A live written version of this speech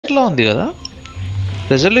లా ఉంది కదా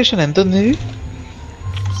రెజల్యూషన్ ఎంత ఉంది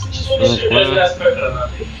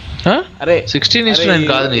అరే 16:9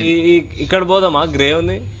 కాదు నీది ఇక్కడ పోదామా గ్రే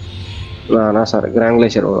ఉంది నా సరే గ్రాండ్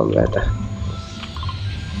గ్లేషియర్ పోదాం అయితే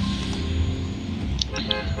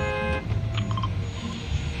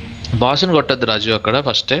బాస్ని కొట్టద్దు రాజు అక్కడ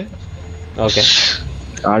ఫస్టే ఓకే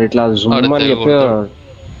ఆడిట్లా జూమ్ అని చెప్పి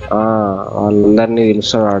వాళ్ళందరినీ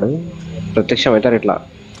పిలుస్తున్నాడు ప్రత్యక్షం అవుతారు ఇట్లా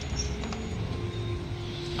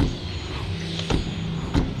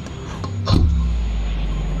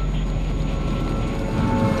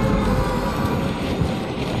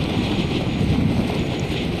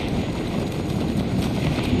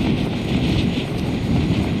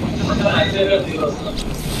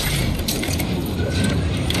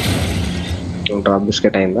డ్రాప్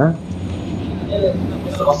బిస్కెట్ అయిందా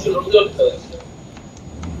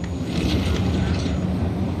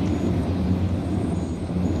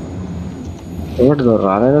ఏమిటి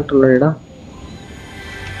రాలేనట్టున్నాడు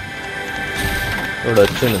ఇప్పుడు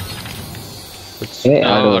వచ్చింది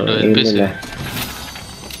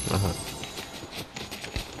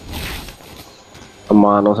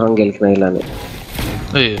అమ్మా అనవసరం గెలిచిన ఇలానే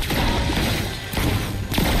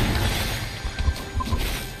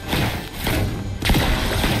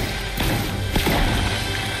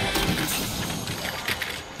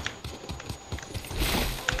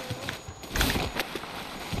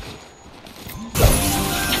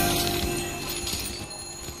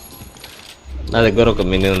నా దగ్గర ఒక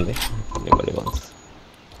మినీ ఉంది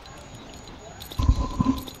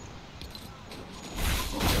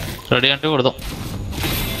రెడీ అంటే కొడదాం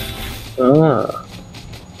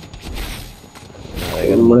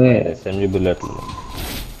ఎస్ఎంజీ బుల్లెట్లు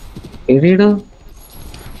ఏడీడు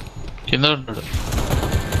కింద ఉంటాడు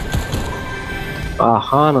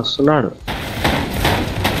ఆహా వస్తున్నాడు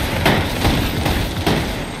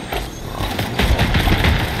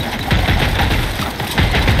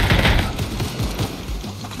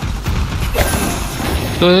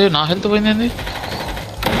నా హెల్త్ పోయింది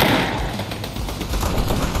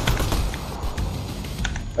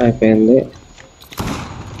అయిపోయింది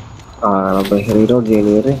హీరో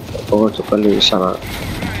జైలు ఒకటి చుక్కలు చూసాను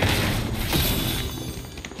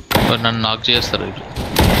నన్ను నాక్ చేస్తారు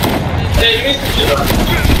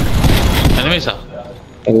ఎనిమిసా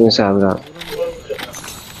కాదుగా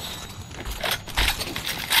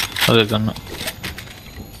అదే కన్నా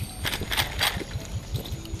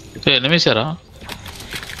ఎనిమిసారా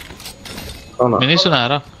మినిస్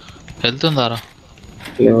ఉన్నాయారా హెల్త్ ఉందారా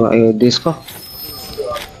తీసుకో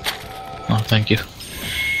థ్యాంక్ యూ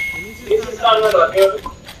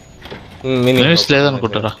మినిస్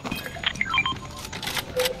లేదనుకుంటారా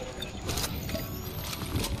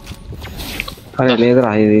అదే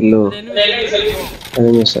లేదురా ఇది ఇల్లు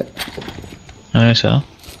ఎనిమిసా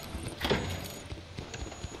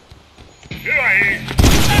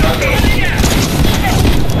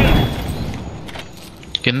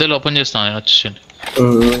కిందలో ఓపెన్ చేస్తాను నేను వచ్చేసింది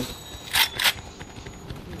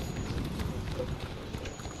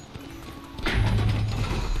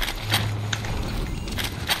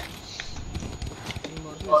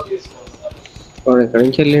ఎక్కడి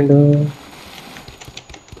నుంచి వెళ్ళిండు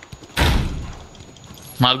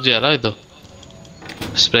మార్క్ చేయాలా ఇదో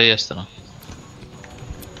స్ప్రే చేస్తాను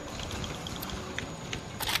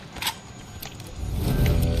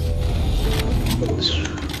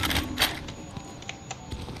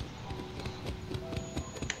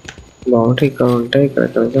బాగుంటాయి ఇక్కడ ఉంటాయి ఇక్కడ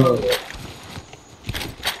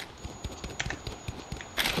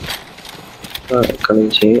ఇక్కడ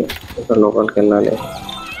నుంచి ఇక్కడ లోపలికి వెళ్ళాలి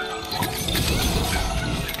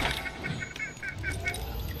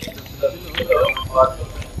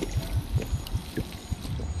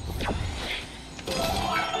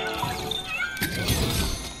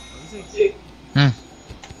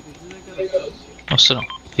వస్తున్నాం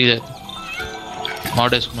ఇదైతే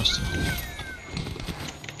మోడ్ వేసుకుని వస్తున్నాం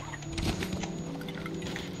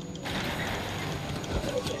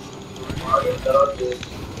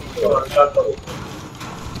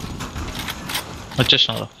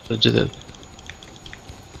వచ్చేసాం రా ఫ్రిడ్జ్ దగ్గర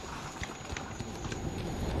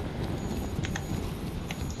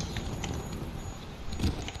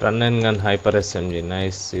run and gun hyper SMG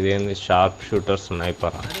nice ఇదేంది షార్ప్ షూటర్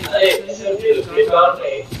స్నైపర్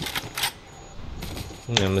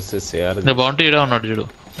నెమెసిస్ యార్ బాగుంటే ఈడ ఉన్నాడు చూడు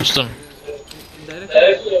వస్తాను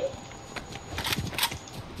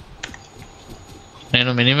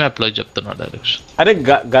నేను మినీ మ్యాప్ లో చెప్తున్నా డైరెక్షన్ అరే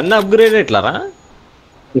గన్ అప్గ్రేడ్ ఎట్లారా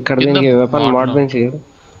ఇక్కడ వెపన్ మోడ్ బెంచ్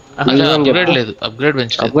అప్గ్రేడ్ లేదు అప్గ్రేడ్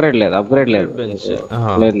బెంచ్ అప్గ్రేడ్ లేదు అప్గ్రేడ్ లేదు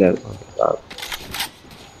లేదు లేదు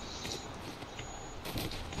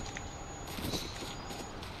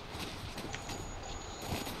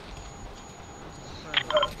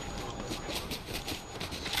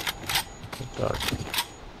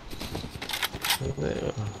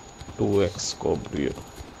 2x scope view.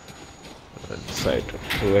 Site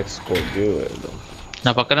 2x scope view.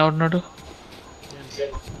 నా పక్కనే ఉన్నాడు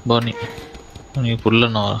బోని. నీకు ఫుల్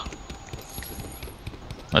ఉన్నావా?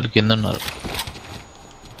 అది కింద ఉన్నారు.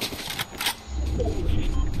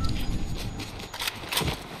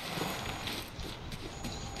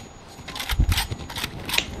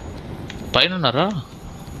 పైన ఉన్నారా?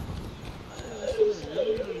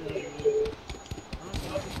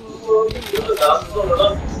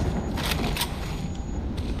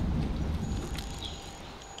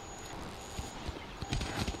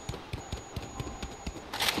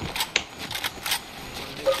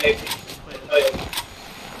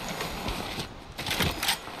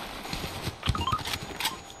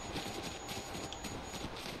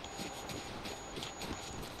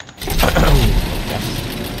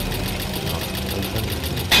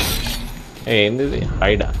 ఏంది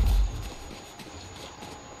హైడా?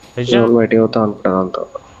 బయట అవుతా అనుకుంటాను అంతా.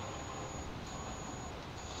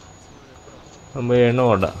 ఎన్నో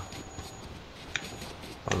ఓడా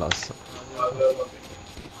అలా వస్తా.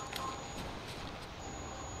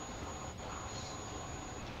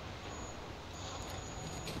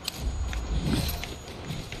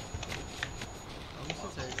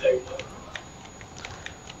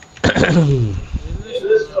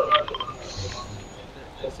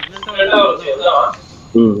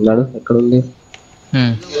 నాడు ఎక్కడ ఉంది?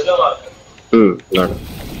 నాడు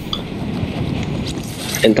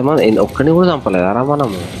ఎంతమంది ఒక్కడిని కూడా చంపలేదారా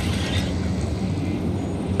మనము?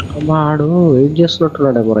 వాడు వెయిట్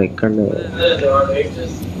చేస్తున్నట్టున్నాడే మరి ఇక్కడనే.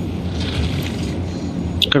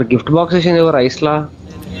 ఇక్కడ గిఫ్ట్ బాక్స్ వేసింది ఎవరు? రైస్లా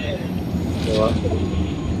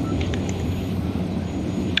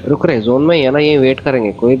रुक रहे जोन में है ना, ये वेट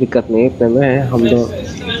करेंगे, कोई दिक्कत नहीं इतने में हम दो.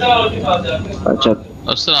 अच्छा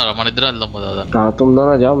వస్తున్నారా? మన ఇద్దరం వెళ్దాం కదా. हाँ तुम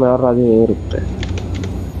दोनों जाओ, मैं और राजू यहीं रुकते हैं.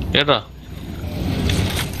 ఏడ్రా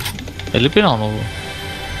వెళ్ళిపోయినావు నువ్వు?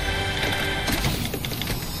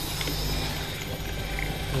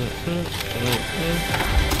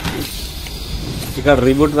 ఇక్కడ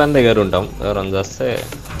రీబూట్ దాని దగ్గర ఉంటాం. ఎవరైనా చేస్తే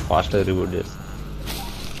ఫాస్ట్గా రీబూట్ చేస్తాం.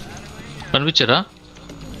 కనిపించారా?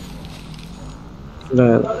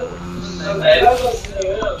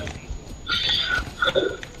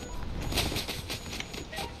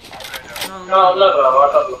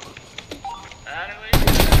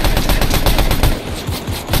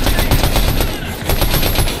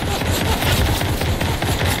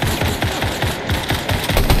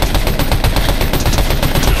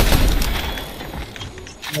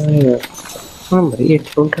 మరి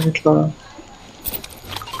ఎట్లుంటుంది ఇట్లా?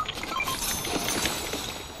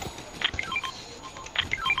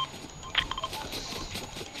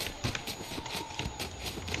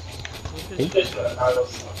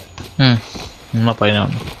 మా పైన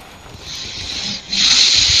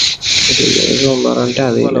ఉన్నారంటే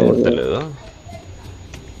అది తెలియదు.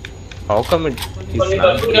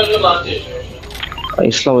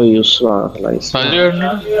 ఐస్లో చూస్తున్నా అసలు.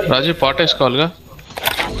 రాజు పాట వేసుకోవాలిగా.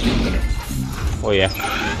 ఓయా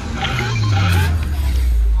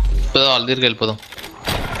వాళ్ళ దగ్గరికి వెళ్ళిపోదాం.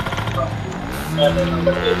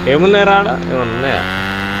 ఏమున్నాయి రాడ? ఏమన్నా ఉన్నాయా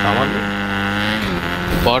సామాన్లు?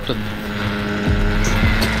 పాట ఉంది.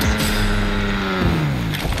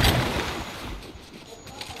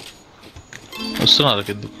 వస్తున్నారు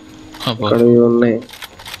కింద ఉన్నాయి.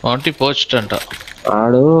 వాంటి పోస్ట్ అంట.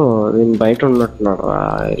 ఆడు నేను బయట ఉన్నట్టున్నాడు.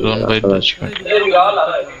 బయట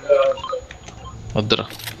వద్దురా,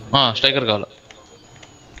 స్ట్రైకర్ కావాలా?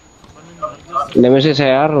 నెమెసిస్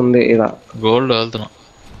AR ఉంది ఇలా. గోల్డ్ వెళ్తున్నా.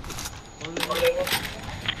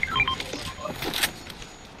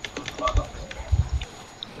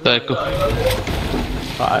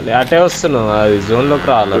 అటే వస్తున్నావు, అది జోన్ లోకి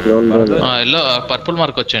రావాలి. పర్పుల్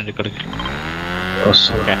మార్క్ వచ్చేయండి ఇక్కడికి.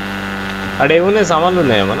 అక్కడ ఏమున్నాయి సామాన్లు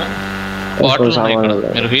ఉన్నాయా? మన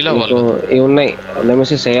మీరు హీల్ అవ్వాలి. ఇవి ఉన్నాయి.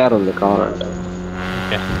 నెమెసిస్ AR ఉంది కావాలంటే.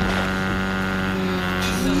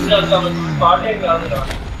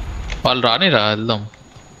 వాళ్ళు రానిరా, వెళ్దాం.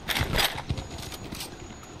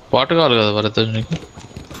 పాటు కావాలి కదా భరత్ నీకు?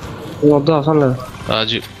 వద్దు అవసరం లేదు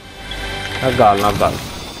రాజు. నాకు కావాలి, నాకు కావాలి.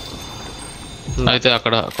 అయితే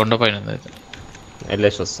అక్కడ కొండ పైన అయితే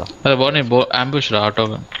వెళ్ళేసి వస్తా. అదే బాగున్నాయి. అంబుష్ రా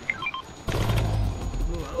ఆటోగా.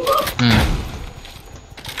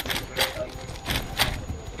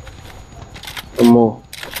 అమ్మో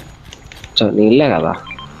నీళ్ళే కదా.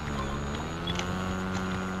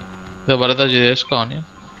 భరత్ చేసుకోని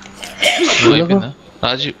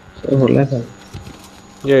రాజు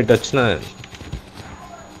ఇటు వచ్చిన.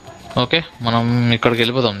 ఓకే మనం ఇక్కడికి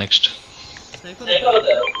వెళ్ళిపోదాం నెక్స్ట్.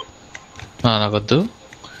 నాకొద్దు.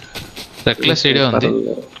 రెక్లెస్ ఏడియా ఉంది.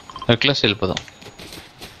 నెక్లెస్ వెళ్ళిపోదాం.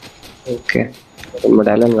 ఓకే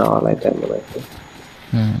మెడాలియన్ కావాలైతే మనకి.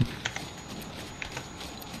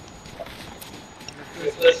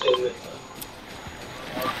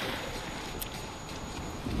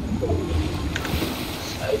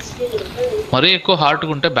 మరీ ఎక్కువ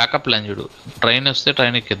హార్ట్గా ఉంటే బ్యాకప్ ప్లాన్ చూడు. ట్రైన్ వస్తే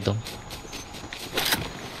ట్రైన్ ఎక్కిద్దాం.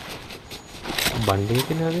 బండి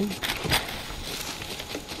తినది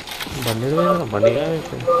బండి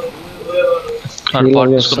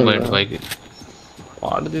పాటు తీసుకుని పోయింది పైకి.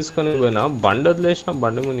 వాడు తీసుకొని పోయినా బండి వదిలేసిన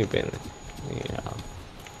బండి మునిగిపోయింది.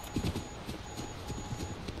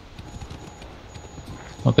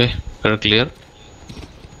 ఓకే ఇక్కడ క్లియర్.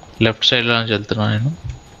 లెఫ్ట్ సైడ్లో నుంచి వెళ్తున్నా నేను.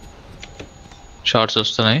 షార్ట్స్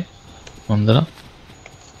వస్తున్నాయి ముందర.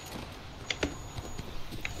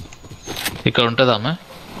 ఇక్కడ ఉంటుందా అమ్మ?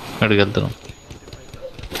 ఇక్కడికి వెళ్తున్నాం.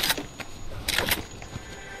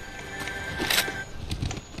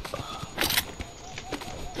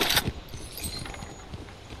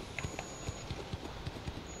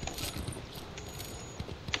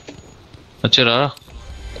 వచ్చారా?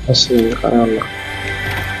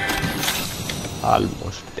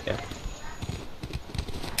 ఆల్మోస్ట్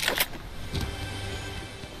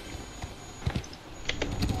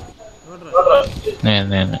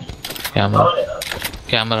నేను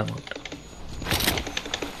కెమెరా అనుకుంటా.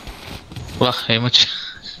 వా ఏమొచ్చా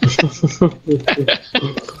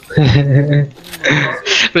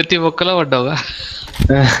ప్రతి ఒక్కలా పడ్డావుగా.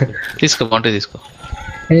 తీసుకో బాగుంటుంది తీసుకో.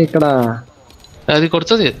 ఇక్కడ అది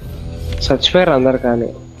కొడుతుంది. చచ్చిపోయారు అందరు కానీ.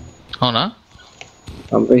 అవునా?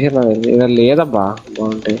 చంపేసారు నాకు ఇక్కడ లేదబ్బా.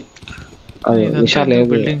 బాగుంటాయి అది. నిషా లేదు.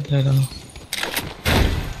 Building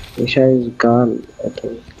Nisha is gone.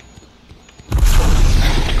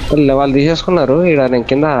 వాళ్ళు తీసేసుకున్నారు. ఇక్కడ నేను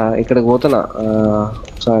కింద ఇక్కడికి పోతున్నా.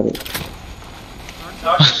 సారీ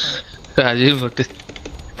రాజీవ్ కొట్టి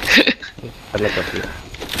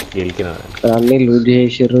అన్ని లూజ్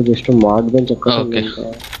చేసారు. Just mod bench okay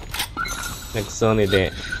next zone ఇదే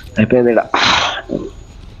అయిపోయింది. ఇక్కడ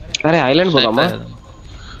అరే ఐలాండ్ పోదామా?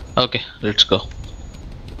 Okay let's go.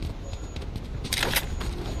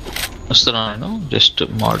 వస్తున్నా నేను. జస్ట్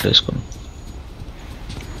మాడ్ వేసుకున్నాను.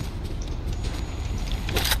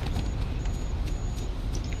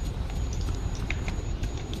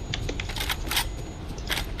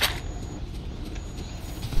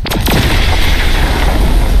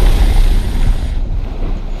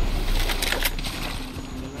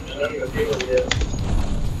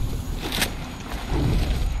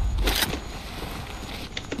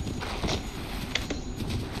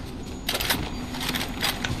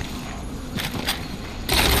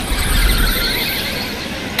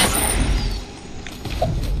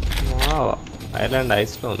 ఐలాండ్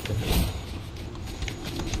ఐస్ లో ఉంది.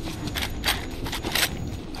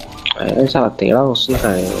 చాలా తేడా వస్తుంది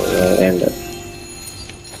కానీ ఐలాండ్.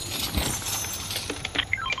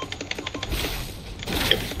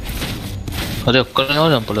 అదే ఒక్కరినేమో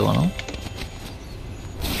చంపలే మనం.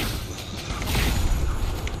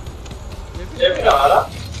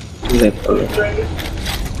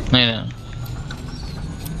 నేనే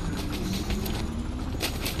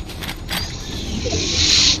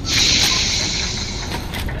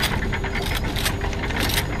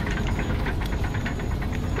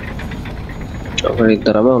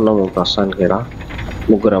ఇద్దరమే ఉన్నాము ప్రస్తుతానికి. ఇక్కడ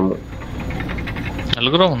ముగ్గురము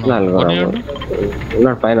నలుగురు ఉన్నాడు.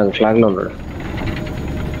 పైన ఫ్లాగ్ లో ఉన్నాడు.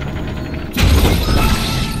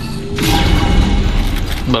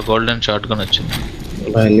 గోల్డెన్ షార్ట్ గన్ వచ్చింది.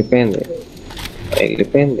 వెళ్ళిపోయింది.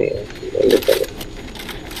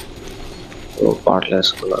 పాటలు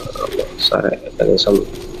వేసుకున్నాను. సరే కనీసం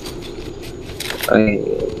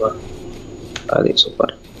అది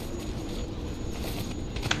సూపర్.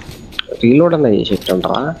 రీలోడ్ అన్న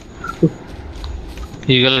చేసేటంటారా?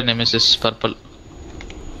 Eagle nemesis purple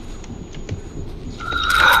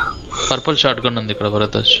short gun ఉంది ఇక్కడ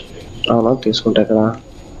భరత్. అవునా? తీసుకుంటా. ఇక్కడ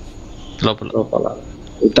లోపల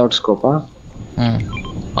వితౌట్ స్కోపా?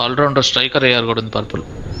 ఆల్రౌండర్ స్ట్రైకర్ ఏఆర్ కూడా ఉంది. పర్పుల్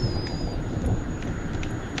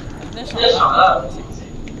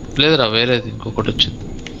లేదురా, వేరేది ఇంకొకటి వచ్చింది.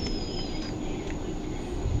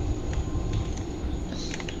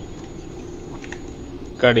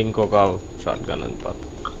 ఇక్కడ ఇంకొక షార్ట్ గన్ ఉంది.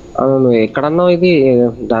 అవును ఎక్కడన్నా ఇది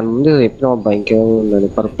దాని ముందు చెప్పినావు అబ్బా. ఇంకేమో ఉందని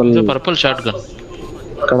పర్పుల్ షార్ట్ గన్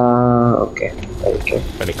ఇక్కడ. ఓకే ఓకే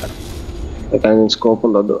ఇక్కడ స్కోప్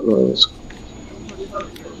ఉండదు.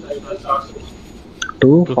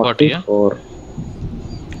 244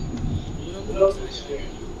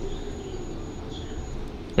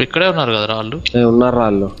 ఇక్కడే ఉన్నారు కదా వాళ్ళు. ఉన్నారు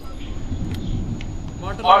వాళ్ళు.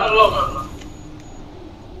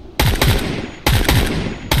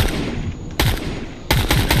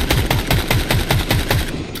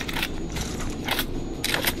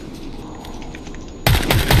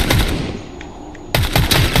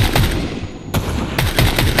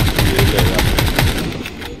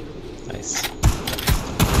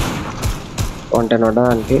 110 పడ్డా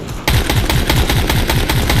దానికి.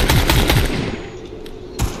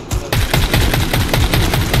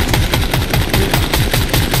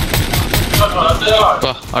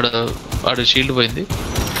 ఆడు షీల్డ్ పోయింది.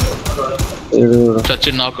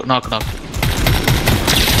 చచ్చి నాకు నాకు నాకు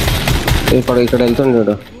ఇక్కడ వెళ్తుంది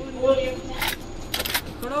చూడు.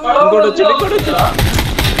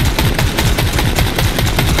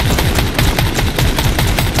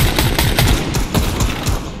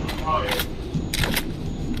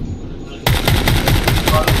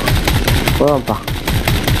 పోదాంపా.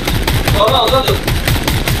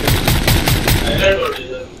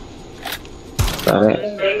 సరే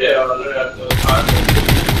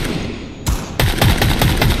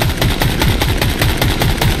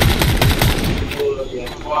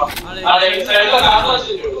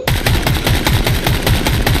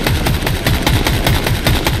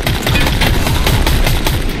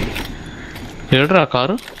ఏడ్రా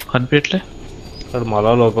కారు కనిపించట్లే. అక్కడ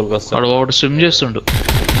మళ్ళా లోపలికి వస్తాడు. వాడు స్విమ్ చేస్తుండు.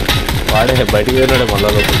 వాడే బయటికి వెళ్ళాడు మళ్ళా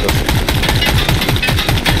లోపలికి వస్తాడు.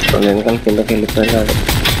 వెనకాల కిందకి వెళ్ళిపోయినాడు.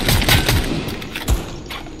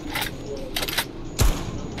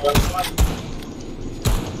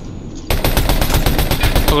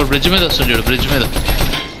 ఒక బ్రిడ్జ్ మీద వస్తుంది చూడు. బ్రిడ్జ్ మీద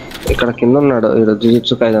ఇక్కడ కింద ఉన్నాడు. ఇక్కడ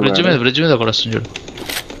జుజుత్సు కైదన్ బ్రిడ్జ్ మీద ఒకటి వస్తుంది చూడు.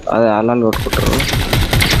 అదే అలాలు కొట్టుకుంటారు.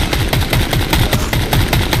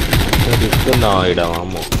 ఇస్తున్నావా ఇడ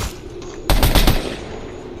అమ్మ?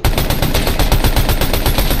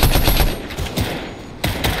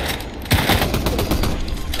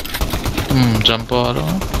 జంప్ అవ్వాలి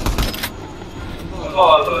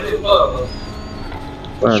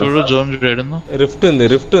చూడు. జోన్ చూడు. రిఫ్ట్ ఉంది.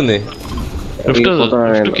 రిఫ్ట్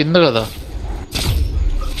కింద కదా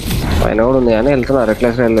పైన కూడా ఉంది కానీ వెళ్తున్నా.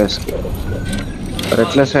 రెక్లెస్ రైల్వేస్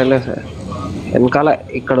వెనకాల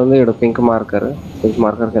ఇక్కడ ఉంది ఇక్కడ పింక్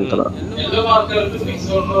మార్కర్కి వెళ్తున్నా.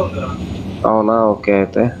 అవునా ఓకే.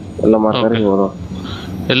 అయితే ఎల్లో మార్కర్కి పోదాం.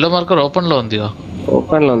 ఎల్లో మార్కర్ ఓపెన్ లో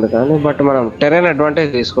ఉంది కానీ బట్ మనం టెరైన్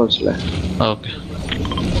అడ్వాంటేజ్ తీసుకోవచ్చులే. ఓకే.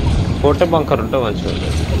 కోట బంకర్ ఉంటే మంచిగా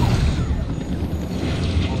ఉంటుంది.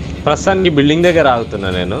 ప్రస్తుతానికి బిల్డింగ్ దగ్గర ఆగుతున్నా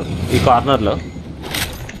నేను ఈ కార్నర్ లో.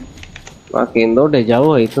 నాకేందో డెజావు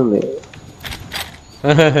అవుతుంది.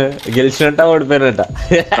 గెలిచినట్ట ఓడిపోయినట్ట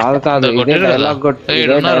కాదు ఇదే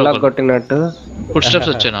డైలాగ్ కొట్టినట్టు. ఫుట్ స్టెప్స్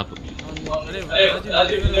వచ్చాయి నాకు.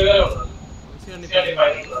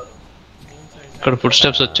 ఇక్కడ ఫుట్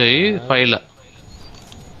స్టెప్స్ వచ్చాయి 5.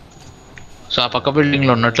 సో ఆ పక్క బిల్డింగ్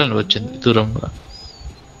లో ఉన్నట్లు వచ్చింది దూరంగా.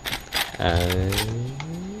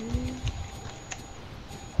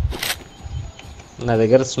 నా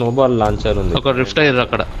దగ్గర స్నోబాల్ లాంచర్ ఉంది. ఒక రిఫ్ట్ అయ్యారు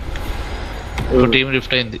అక్కడ. ఒక టీం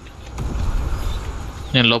రిఫ్ట్ అయింది.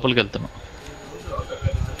 నేను లోపలికి వెళ్తాను.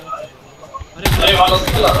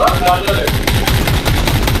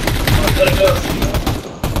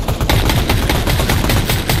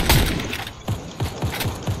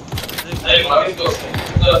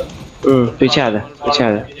 पीछे आ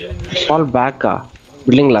फॉल बैक का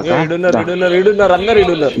बिल्डिंग लगा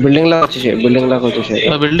बिल्डिंग लगा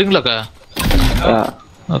बिल्डिंग लगा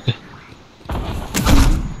ओके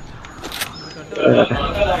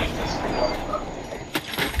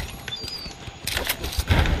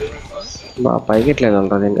బా పైకి ఇట్లా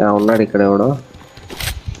వెళ్తాది ఇంకా ఉన్నాడు ఇక్కడ ఎవడో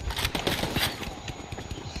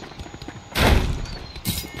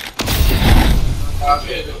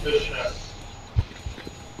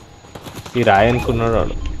ఈ రాయ్ అనుకున్నాడు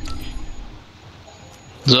వాడు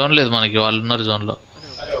జోన్ లేదు మనకి వాళ్ళు ఉన్నారు జోన్ లో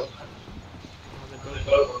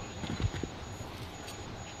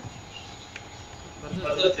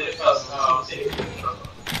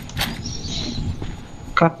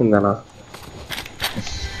కాకిందనా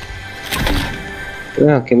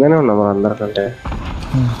కిందనే ఉన్నాం మన అందరికంటే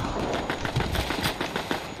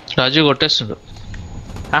రాజు కొట్టేస్తుండు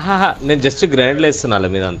నేను జస్ట్ గ్రైండ్లు వేస్తున్నా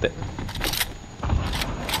మీద అంతే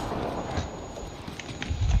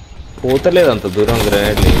పోతలేదు అంత దూరం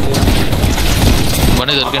గ్రైండ్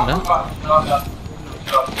బన్నీ దొరికిందా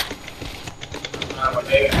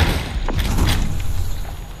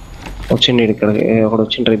వచ్చిండు ఇక్కడ ఒకడు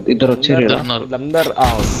వచ్చిండ్రు ఇద్దరు వచ్చారు అందరు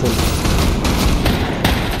వస్తుంది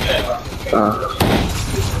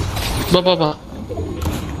బాబా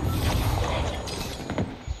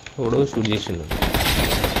ఎవడో షూట్ చేసిండు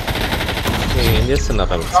ఏం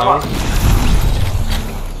చేస్తున్నారు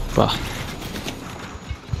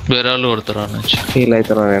వేరే వాళ్ళు కొడతారు నుంచి ఫీల్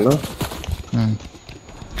అవుతున్నా నేను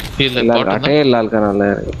అటే వెళ్ళాలి కానీ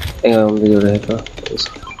ఉంది చూడ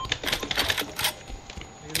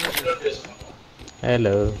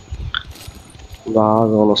హలో బాగా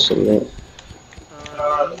జోన్ వస్తుంది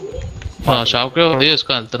షాప్కి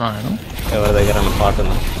చేసుకొని వెళ్తున్నా నేను ఎవరి దగ్గర పాట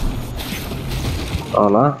ఉందా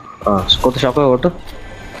అవునా కొత్త షాప్ కొట్టు.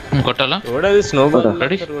 కొట్టాలా? ఓడది స్నో బాల్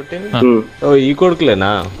రెడీ? ఓ ఈ కొడుకులేనా?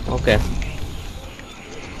 ఓకే.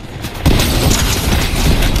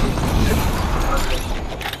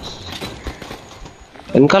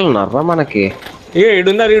 వెనకాల ఉన్నారా మనకి?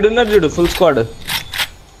 ఈడున్నారు చూడు ఫుల్ స్క్వాడ్.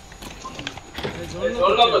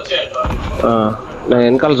 నేను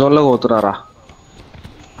వెనకాల జోన్లోకి పోతున్నారా?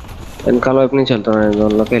 వెనకాల వైపు నుంచి వెళ్తున్నా. నేను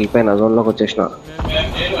జోన్లోకి వెళ్ళిపోయినా, జోన్లోకి వచ్చేసిన.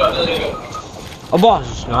 అబ్బా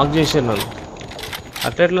నాక్ చేశారు నన్ను.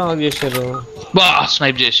 అట్లా నాక్ చేశారు. బా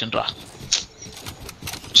స్నైప్ చేసిండ్రా.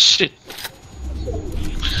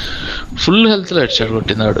 ఫుల్ హెల్త్ లో హెడ్ షాట్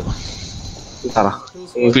కొట్టినాడు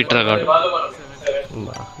పీటర్ గాడు.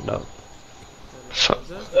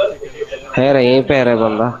 హేరా ఏం పేరే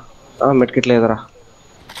బందా మెట్కిట్ లేదురా.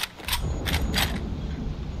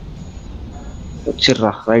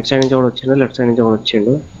 వచ్చిర్రా రైట్ సైడ్ నుంచి కూడా వచ్చిండు, లెఫ్ట్ సైడ్ నుంచి కూడా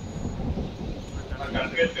వచ్చిండు.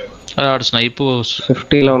 ఆడు స్నైప్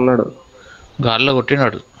 50లో ఉన్నాడు. గాల్లో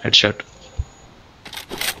కొట్టినాడు హెడ్ షాట్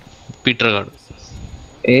पीटर गार्ड।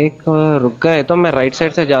 एक रुक गए तो मैं राइट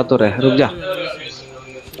साइड से जा तो रहे, रुक जा।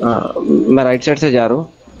 मैं राइट साइड से जा रहा हूँ।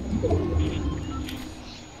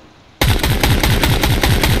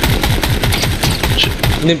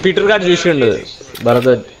 నేను పీటర్ గారు చూసిండు భరత్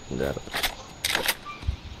గారు.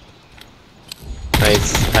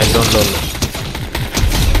 నైస్ హై గ్రౌండ్ లో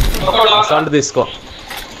అసాల్ట్ తీసుకో.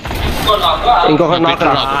 ఇంకొక నాక్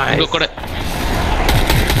ఇంకొకడే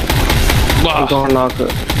ఇంకొక నాక్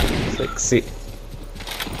సెక్సీ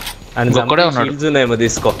అండ్ ఇంకొకడే ఉన్నాడు. షీల్డ్స్ ఉన్నాయేమో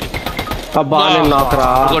తీసుకో. అబ్బా నేను నాక్ రా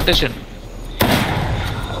కొట్టేసాను.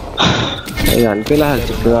 ఇది అనిపిలా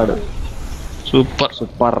చిక్కుగాడు. సూపర్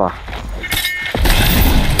సూపర్ రా,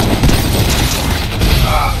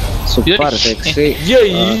 సూపర్ సెక్సీ.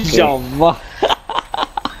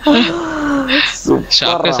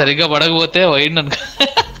 షాప్ సరిగ్గా పడకపోతే పోయిండు అనుకో.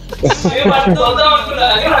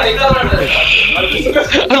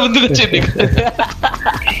 ముందుకు వచ్చింది.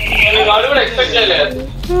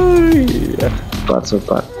 Super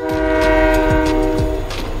super.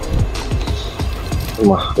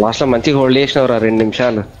 లాస్ట్ లో మంచిగా హోల్డ్ చేసినవరా 2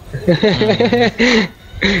 నిమిషాలు.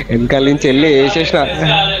 వెనకాల నుంచి వెళ్ళి వేసేసిన.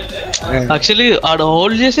 యాక్చువల్లీ ఆడ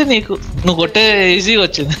హోల్డ్ చేసి నీకు నువ్వు కొట్టే ఈజీగా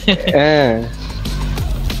వచ్చింది.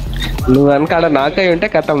 నువ్వు కనుక ఆడ నాకై ఉంటే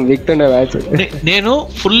కథం వీక్తుండే మ్యాచ్. నేను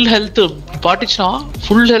ఫుల్ హెల్త్ పాటించిన,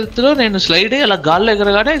 ఫుల్ హెల్త్ లో నేను స్లైడ్ అలా గాల్లో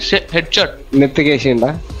ఎగరగానే హెడ్ షాట్ నెత్తికేసిండా.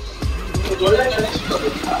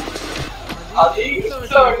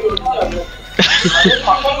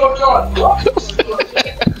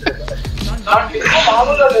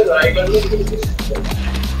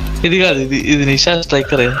 ఇది కాదు, ఇది నిషా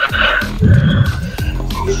స్ట్రైకర్.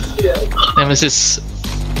 నెమెసిస్.